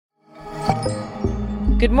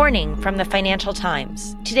Good morning from the Financial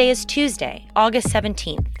Times. Today is Tuesday, August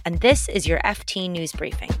 17th, and this is your FT News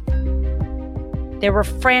Briefing. There were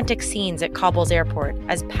frantic scenes at Kabul's airport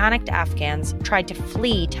as panicked Afghans tried to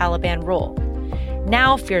flee Taliban rule.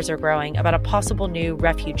 Now fears are growing about a possible new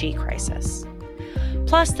refugee crisis.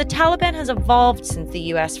 Plus, the Taliban has evolved since the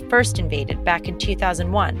U.S. first invaded back in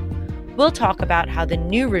 2001. We'll talk about how the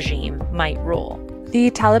new regime might rule. The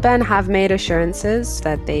Taliban have made assurances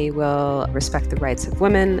that they will respect the rights of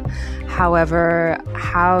women. However,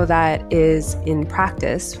 how that is in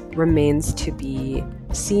practice remains to be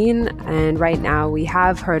seen. And right now we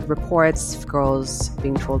have heard reports of girls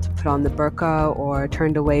being told to put on the burqa or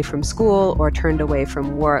turned away from school or turned away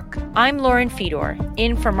from work. I'm Lauren Fedor,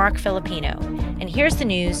 in for Mark Filipino. And here's the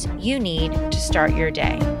news you need to start your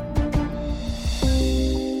day.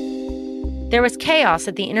 There was chaos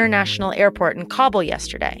at the international airport in Kabul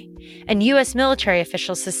yesterday, and U.S. military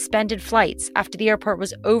officials suspended flights after the airport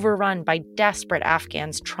was overrun by desperate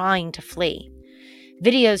Afghans trying to flee.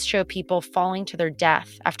 Videos show people falling to their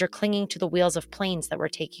death after clinging to the wheels of planes that were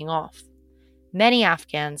taking off. Many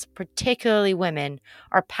Afghans, particularly women,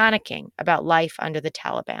 are panicking about life under the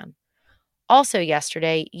Taliban. Also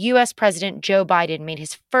yesterday, U.S. President Joe Biden made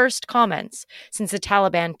his first comments since the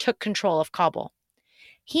Taliban took control of Kabul.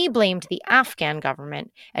 He blamed the Afghan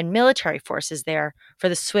government and military forces there for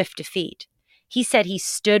the swift defeat. He said he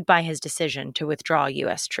stood by his decision to withdraw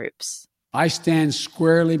U.S. troops. I stand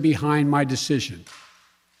squarely behind my decision.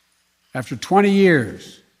 After 20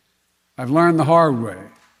 years, I've learned the hard way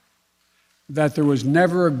that there was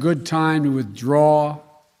never a good time to withdraw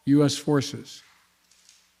U.S. forces.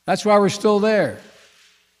 That's why we're still there.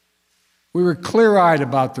 We were clear-eyed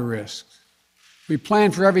about the risks. We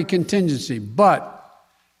planned for every contingency, but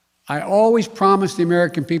I always promised the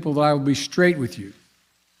American people that I would be straight with you.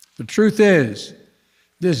 The truth is,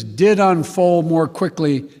 this did unfold more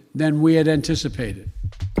quickly than we had anticipated.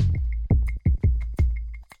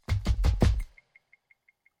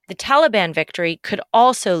 The Taliban victory could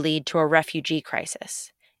also lead to a refugee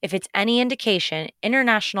crisis. If it's any indication,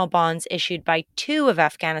 international bonds issued by two of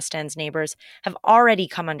Afghanistan's neighbors have already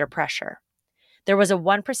come under pressure. There was a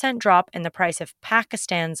 1% drop in the price of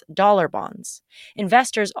Pakistan's dollar bonds.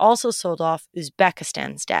 Investors also sold off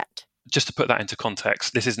Uzbekistan's debt. Just to put that into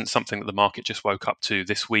context, this isn't something that the market just woke up to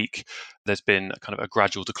this week. There's been kind of a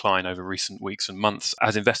gradual decline over recent weeks and months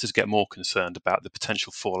as investors get more concerned about the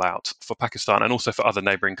potential fallout for Pakistan and also for other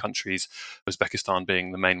neighboring countries, Uzbekistan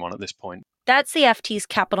being the main one at this point. That's the FT's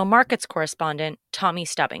capital markets correspondent, Tommy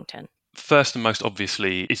Stubbington. First and most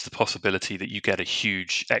obviously is the possibility that you get a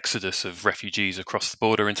huge exodus of refugees across the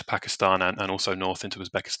border into Pakistan and also north into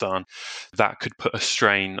Uzbekistan. That could put a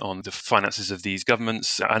strain on the finances of these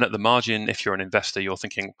governments. And at the margin, if you're an investor, you're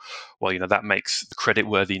thinking, well, that makes the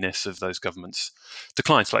creditworthiness of those governments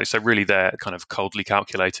decline slightly. So really they're kind of coldly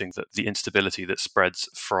calculating that the instability that spreads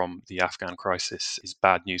from the Afghan crisis is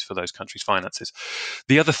bad news for those countries' finances.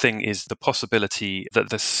 The other thing is the possibility that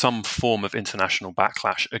there's some form of international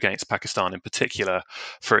backlash against Pakistan in particular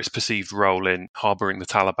for its perceived role in harboring the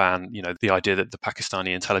Taliban, the idea that the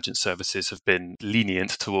Pakistani intelligence services have been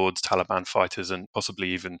lenient towards Taliban fighters and possibly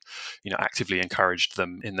even, actively encouraged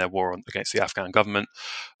them in their war against the Afghan government.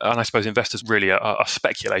 And I suppose investors really are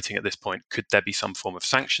speculating at this point, could there be some form of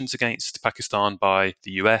sanctions against Pakistan by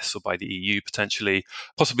the US or by the EU potentially?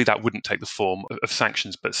 Possibly that wouldn't take the form of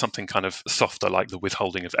sanctions, but something kind of softer like the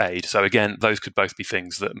withholding of aid. So again, those could both be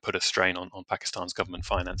things that put a strain on Pakistan's government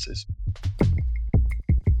finances.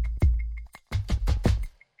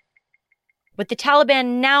 With the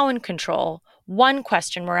Taliban now in control, one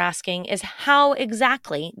question we're asking is how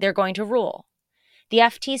exactly they're going to rule. The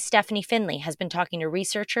FT's Stephanie Finley has been talking to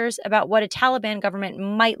researchers about what a Taliban government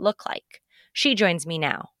might look like. She joins me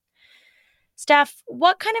now. Steph,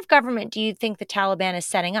 what kind of government do you think the Taliban is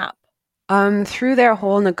setting up? Through their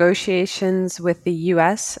whole negotiations with the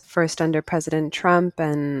U.S., first under President Trump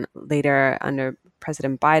and later under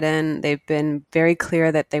President Biden, they've been very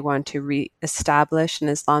clear that they want to reestablish an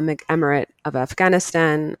Islamic Emirate of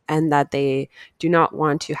Afghanistan and that they do not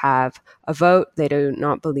want to have a vote. They do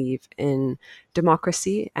not believe in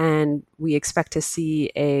democracy. And we expect to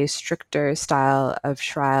see a stricter style of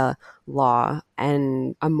Sharia law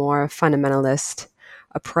and a more fundamentalist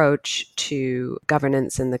approach to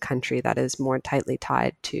governance in the country that is more tightly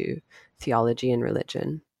tied to theology and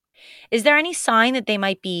religion. Is there any sign that they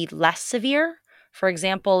might be less severe? For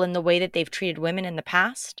example, in the way that they've treated women in the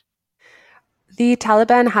past? The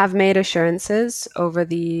Taliban have made assurances over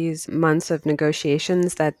these months of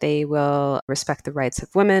negotiations that they will respect the rights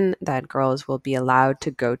of women, that girls will be allowed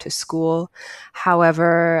to go to school.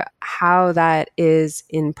 However, how that is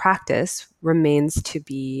in practice remains to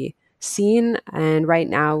be seen. And right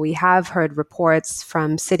now we have heard reports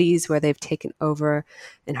from cities where they've taken over,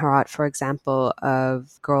 in Herat, for example,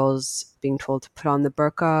 of girls being told to put on the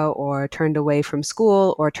burqa or turned away from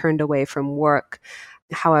school or turned away from work.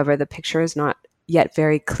 However, the picture is not yet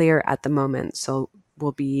very clear at the moment. So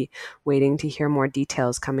we'll be waiting to hear more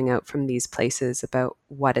details coming out from these places about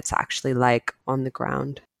what it's actually like on the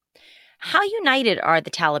ground. How united are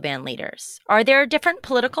the Taliban leaders? Are there different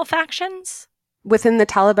political factions? Within the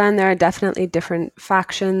Taliban, there are definitely different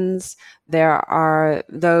factions. There are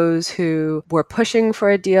those who were pushing for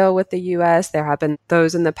a deal with the US. There have been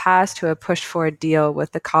those in the past who have pushed for a deal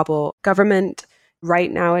with the Kabul government.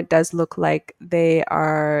 Right now, it does look like they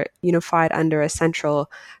are unified under a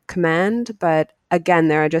central command. But again,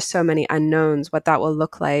 there are just so many unknowns what that will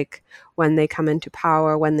look like when they come into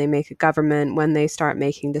power, when they make a government, when they start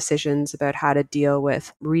making decisions about how to deal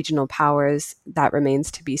with regional powers. That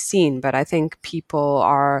remains to be seen. But I think people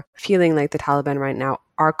are feeling like the Taliban right now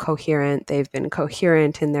are coherent. They've been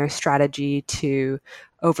coherent in their strategy to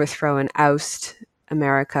overthrow and oust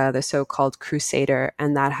America, the so-called crusader,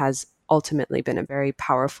 and that has ultimately been a very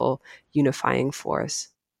powerful unifying force.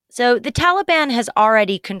 So the Taliban has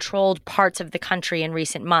already controlled parts of the country in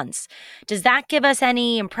recent months. Does that give us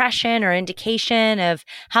any impression or indication of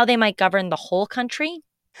how they might govern the whole country?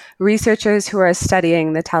 Researchers who are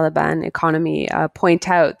studying the Taliban economy point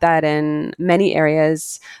out that in many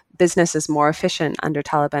areas, business is more efficient under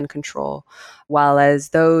Taliban control, while as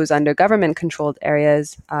those under government-controlled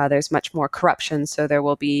areas, there's much more corruption. So there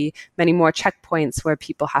will be many more checkpoints where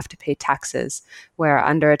people have to pay taxes, where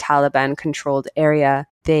under a Taliban-controlled area,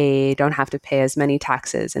 they don't have to pay as many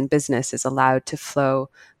taxes and business is allowed to flow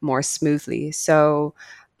more smoothly. So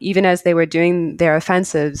even as they were doing their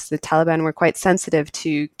offensives, the Taliban were quite sensitive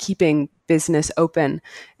to keeping business open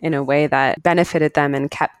in a way that benefited them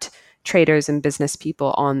and kept traders and business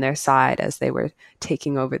people on their side as they were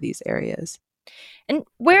taking over these areas. And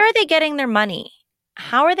where are they getting their money?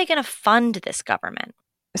 How are they going to fund this government?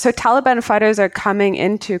 So Taliban fighters are coming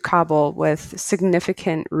into Kabul with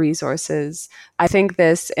significant resources. I think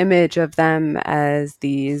this image of them as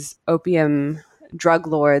these opium drug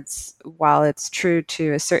lords, while it's true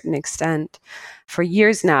to a certain extent, for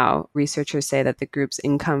years now, researchers say that the group's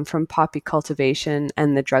income from poppy cultivation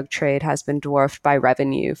and the drug trade has been dwarfed by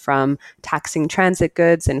revenue from taxing transit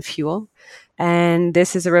goods and fuel. And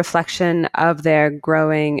this is a reflection of their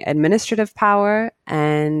growing administrative power.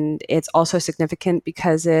 And it's also significant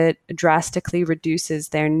because it drastically reduces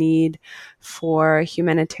their need for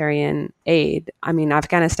humanitarian aid. I mean,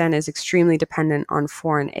 Afghanistan is extremely dependent on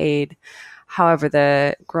foreign aid. However,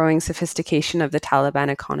 the growing sophistication of the Taliban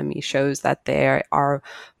economy shows that there are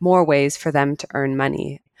more ways for them to earn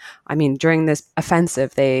money. I mean, during this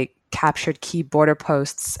offensive, they captured key border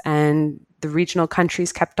posts and the regional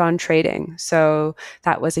countries kept on trading. So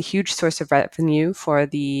that was a huge source of revenue for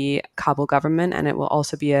the Kabul government, and it will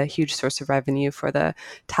also be a huge source of revenue for the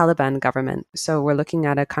Taliban government. So we're looking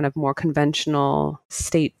at a kind of more conventional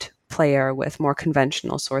state player with more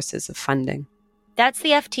conventional sources of funding. That's the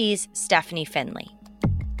FT's Stephanie Finley.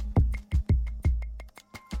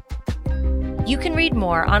 You can read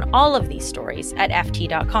more on all of these stories at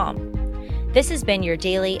FT.com. This has been your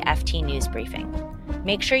daily FT News Briefing.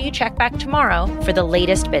 Make sure you check back tomorrow for the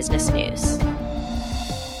latest business news.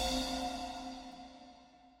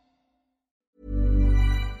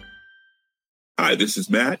 Hi, this is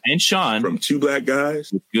Matt and Sean from Two Black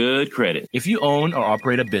Guys with Good Credit. If you own or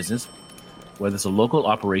operate a business, whether it's a local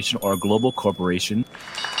operation or a global corporation,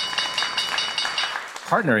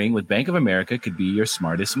 partnering with Bank of America could be your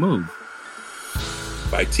smartest move.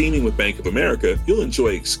 By teaming with Bank of America, you'll enjoy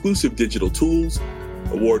exclusive digital tools,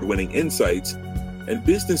 award-winning insights, and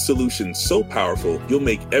business solutions so powerful you'll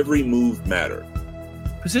make every move matter.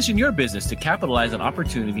 Position your business to capitalize on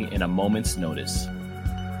opportunity in a moment's notice.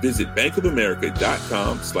 Visit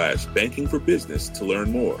bankofamerica.com/banking for business to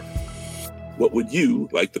learn more. What would you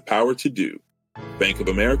like the power to do? Bank of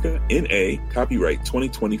America, N.A., copyright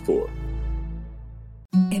 2024.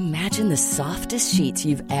 Imagine the softest sheets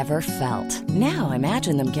you've ever felt. Now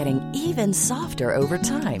imagine them getting even softer over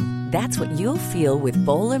time. That's what you'll feel with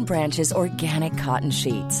Boll & Branch's organic cotton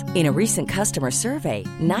sheets. In a recent customer survey,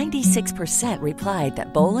 96% replied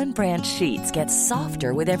that Boll & Branch sheets get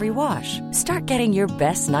softer with every wash. Start getting your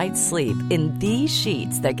best night's sleep in these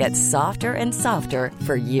sheets that get softer and softer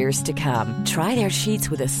for years to come. Try their sheets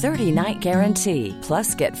with a 30-night guarantee.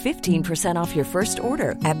 Plus, get 15% off your first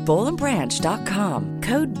order at bollandbranch.com.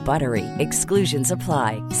 Code BUTTERY. Exclusions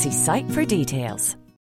apply. See site for details.